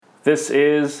This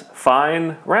is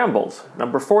Fine Rambles,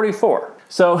 number 44.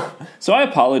 So I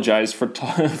apologize for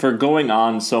for going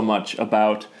on so much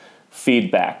about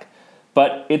feedback,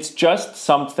 but it's just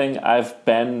something I've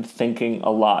been thinking a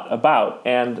lot about,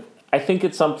 and I think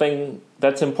it's something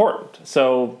that's important.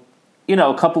 So,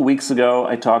 a couple weeks ago,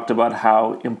 I talked about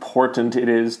how important it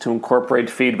is to incorporate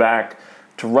feedback,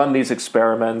 to run these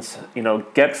experiments,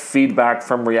 get feedback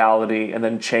from reality, and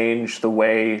then change the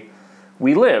way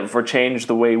we live or change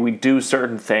the way we do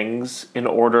certain things in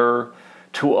order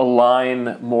to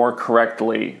align more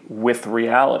correctly with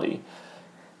reality.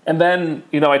 And then,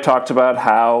 I talked about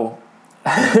how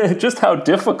just how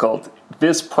difficult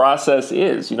this process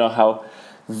is, how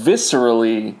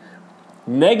viscerally,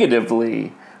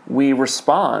 negatively we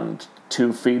respond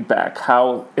to feedback,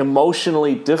 how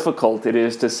emotionally difficult it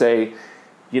is to say,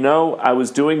 I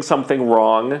was doing something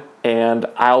wrong and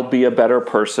I'll be a better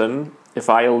person if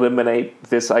I eliminate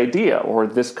this idea or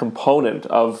this component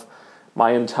of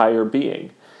my entire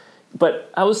being. But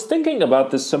I was thinking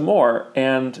about this some more,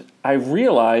 and I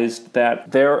realized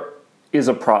that there is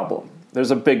a problem.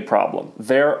 There's a big problem.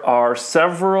 There are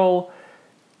several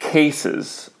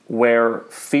cases where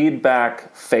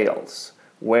feedback fails,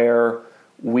 where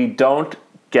we don't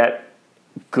get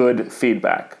good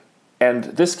feedback. And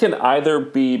this can either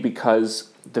be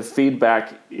because the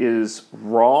feedback is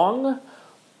wrong,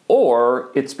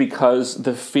 or it's because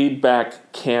the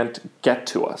feedback can't get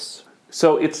to us.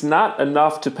 So it's not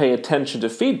enough to pay attention to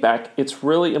feedback. It's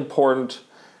really important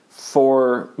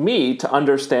for me to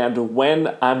understand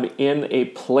when I'm in a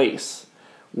place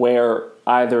where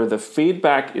either the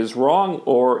feedback is wrong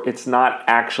or it's not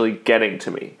actually getting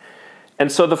to me.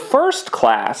 And so the first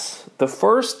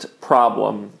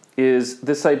problem is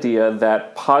this idea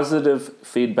that positive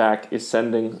feedback is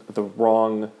sending the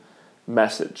wrong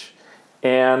message.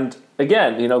 And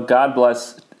again, God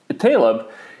bless Taleb,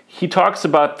 he talks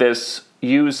about this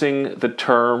using the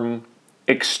term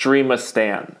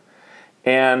extremistan.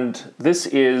 And this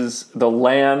is the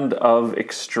land of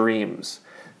extremes.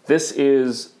 This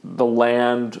is the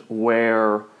land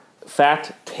where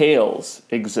fat tails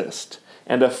exist.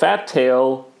 And a fat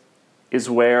tail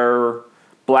is where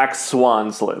black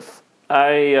swans live.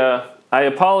 I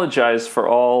apologize for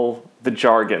all the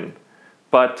jargon,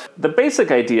 but the basic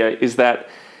idea is that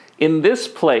in this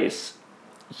place,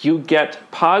 you get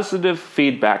positive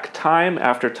feedback time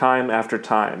after time after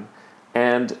time,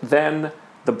 and then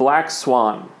the black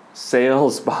swan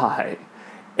sails by,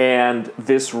 and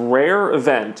this rare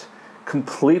event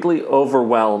completely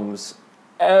overwhelms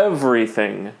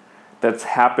everything that's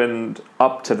happened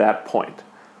up to that point.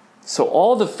 So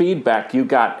all the feedback you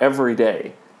got every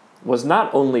day was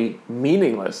not only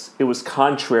meaningless, it was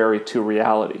contrary to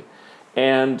reality.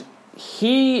 And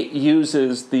he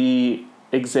uses the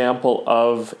example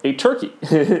of a turkey.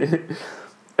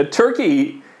 A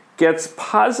turkey gets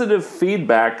positive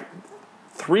feedback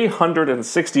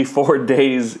 364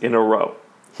 days in a row.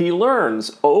 He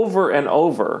learns over and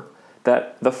over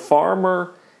that the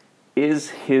farmer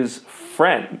is his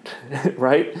friend,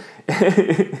 right?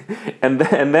 and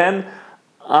then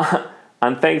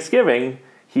on Thanksgiving,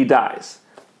 he dies.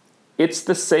 It's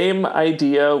the same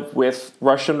idea with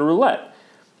Russian roulette.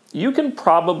 You can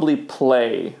probably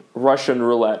play Russian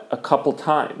roulette a couple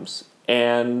times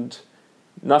and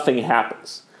nothing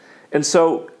happens. And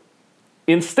so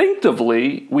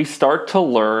instinctively, we start to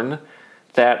learn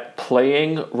that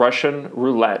playing Russian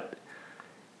roulette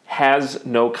has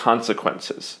no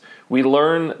consequences. We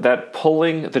learn that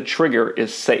pulling the trigger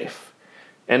is safe.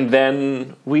 And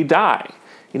then we die.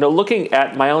 Looking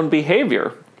at my own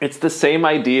behavior, it's the same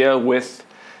idea with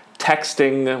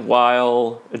texting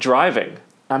while driving.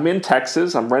 I'm in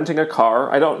Texas, I'm renting a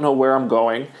car, I don't know where I'm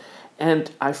going,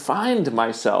 and I find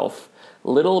myself,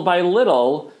 little by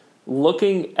little,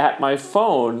 looking at my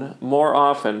phone more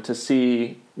often to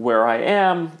see where I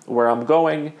am, where I'm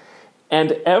going,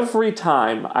 and every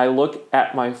time I look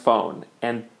at my phone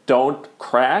and don't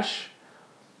crash,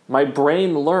 my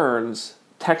brain learns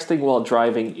texting while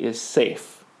driving is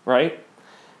safe, right?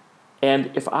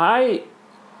 And if I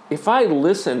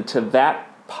listen to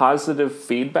that positive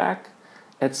feedback,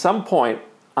 at some point,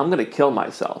 I'm going to kill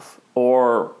myself.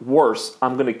 Or worse,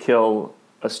 I'm going to kill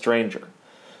a stranger.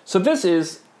 So this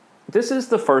is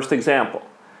the first example,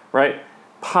 right?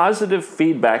 Positive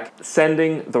feedback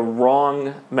sending the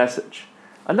wrong message.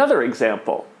 Another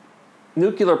example,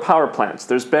 nuclear power plants.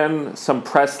 There's been some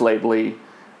press lately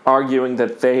arguing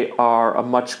that they are a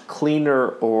much cleaner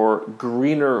or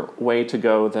greener way to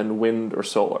go than wind or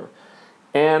solar.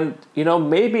 And,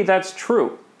 maybe that's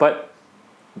true, but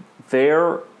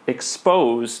they're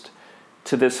exposed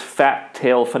to this fat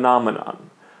tail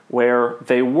phenomenon, where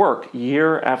they work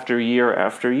year after year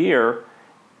after year,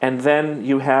 and then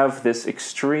you have this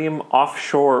extreme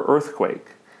offshore earthquake,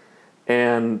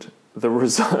 and the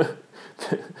result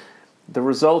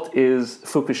is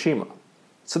Fukushima.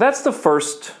 So that's the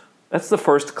first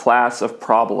class of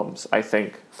problems, I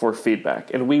think, for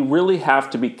feedback. And we really have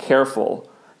to be careful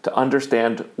to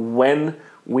understand when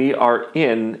we are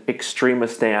in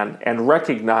extremistan and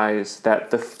recognize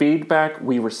that the feedback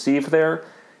we receive there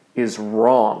is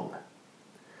wrong.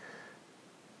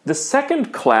 The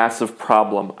second class of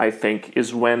problem, I think,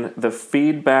 is when the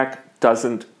feedback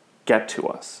doesn't get to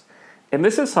us. And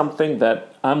this is something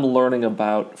that I'm learning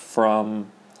about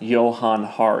from Johann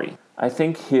Hari. I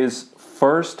think his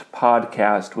first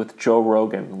podcast with Joe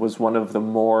Rogan was one of the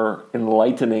more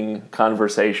enlightening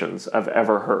conversations I've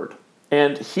ever heard.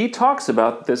 And he talks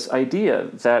about this idea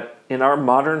that in our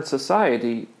modern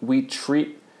society, we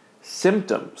treat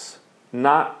symptoms,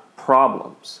 not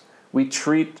problems. We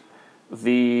treat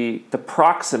the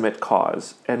proximate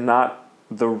cause and not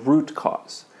the root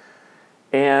cause.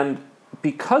 And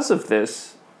because of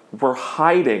this, we're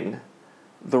hiding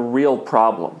the real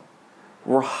problem.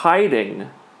 We're hiding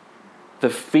the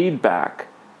feedback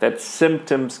that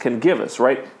symptoms can give us,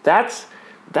 right? That's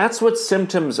what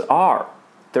symptoms are.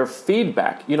 They're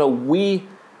feedback. We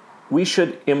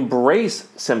should embrace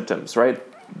symptoms, right?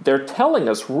 They're telling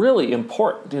us really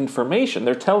important information.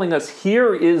 They're telling us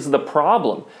here is the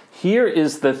problem. Here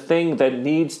is the thing that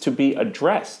needs to be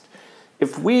addressed.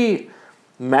 If we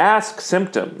mask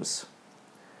symptoms,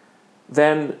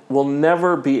 then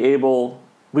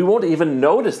we won't even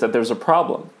notice that there's a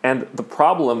problem. And the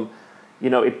problem,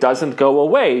 it doesn't go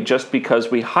away just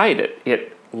because we hide it.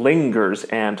 It lingers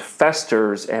and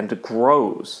festers and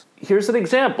grows. Here's an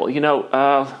example.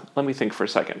 Let me think for a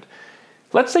second.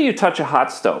 Let's say you touch a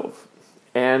hot stove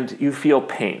and you feel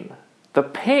pain. The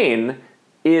pain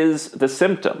is the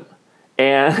symptom,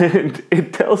 and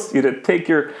it tells you to take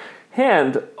your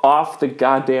hand off the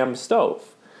goddamn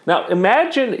stove. Now,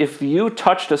 imagine if you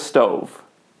touched a stove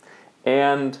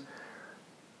and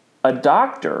a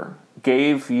doctor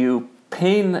gave you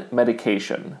pain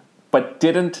medication but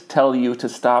didn't tell you to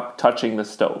stop touching the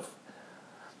stove.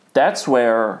 That's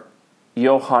where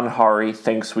Johann Hari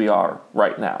thinks we are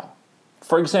right now.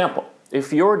 For example,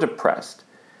 if you're depressed,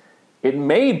 it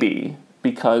may be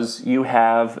because you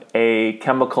have a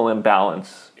chemical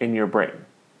imbalance in your brain.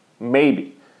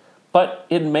 Maybe. But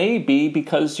it may be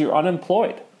because you're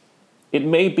unemployed. It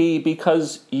may be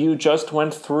because you just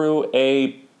went through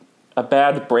a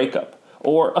bad breakup,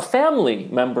 or a family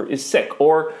member is sick,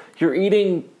 or you're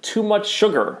eating too much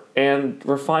sugar and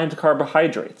refined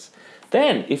carbohydrates.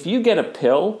 Then, if you get a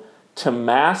pill to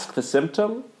mask the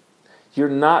symptom, you're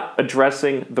not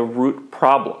addressing the root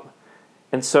problem.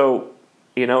 And so,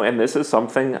 and this is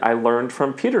something I learned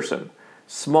from Peterson.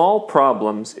 Small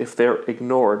problems, if they're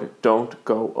ignored, don't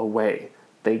go away.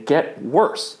 They get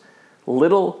worse.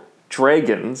 Little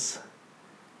dragons,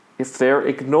 if they're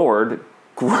ignored,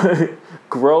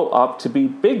 grow up to be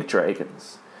big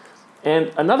dragons.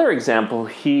 And another example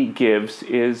he gives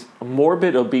is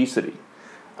morbid obesity.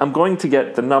 I'm going to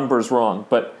get the numbers wrong,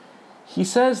 but he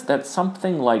says that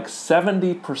something like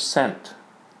 70%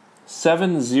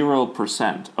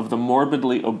 of the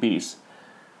morbidly obese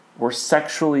were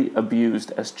sexually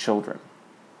abused as children.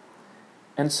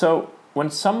 And so when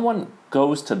someone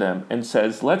goes to them and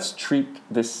says, let's treat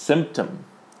this symptom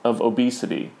of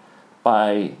obesity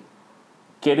by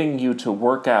getting you to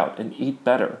work out and eat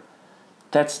better,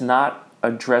 that's not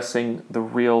addressing the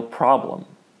real problem.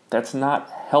 That's not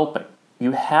helping.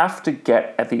 You have to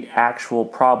get at the actual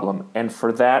problem, and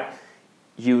for that,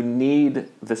 you need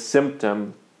the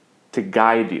symptom to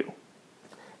guide you.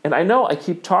 And I know I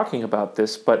keep talking about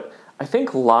this, but I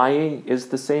think lying is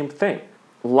the same thing.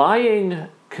 Lying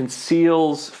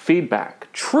conceals feedback.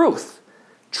 Truth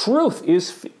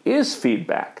is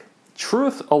feedback.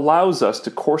 Truth allows us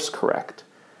to course correct.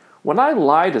 When I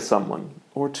lie to someone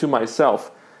or to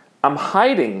myself, I'm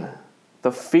hiding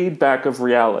the feedback of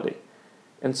reality.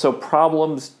 And so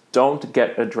problems don't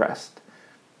get addressed.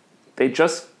 They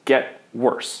just get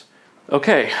worse.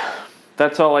 Okay,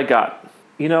 that's all I got.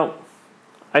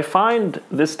 I find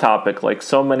this topic, like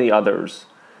so many others,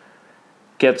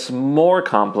 gets more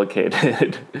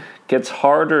complicated, gets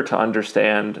harder to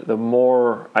understand the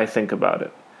more I think about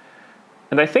it.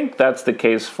 And I think that's the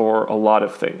case for a lot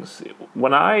of things.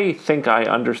 When I think I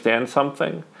understand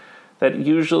something, that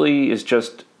usually is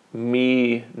just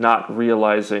me not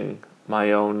realizing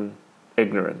my own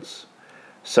ignorance.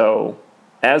 So,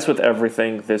 as with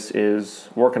everything, this is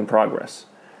work in progress.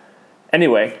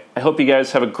 Anyway, I hope you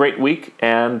guys have a great week,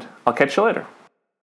 and I'll catch you later.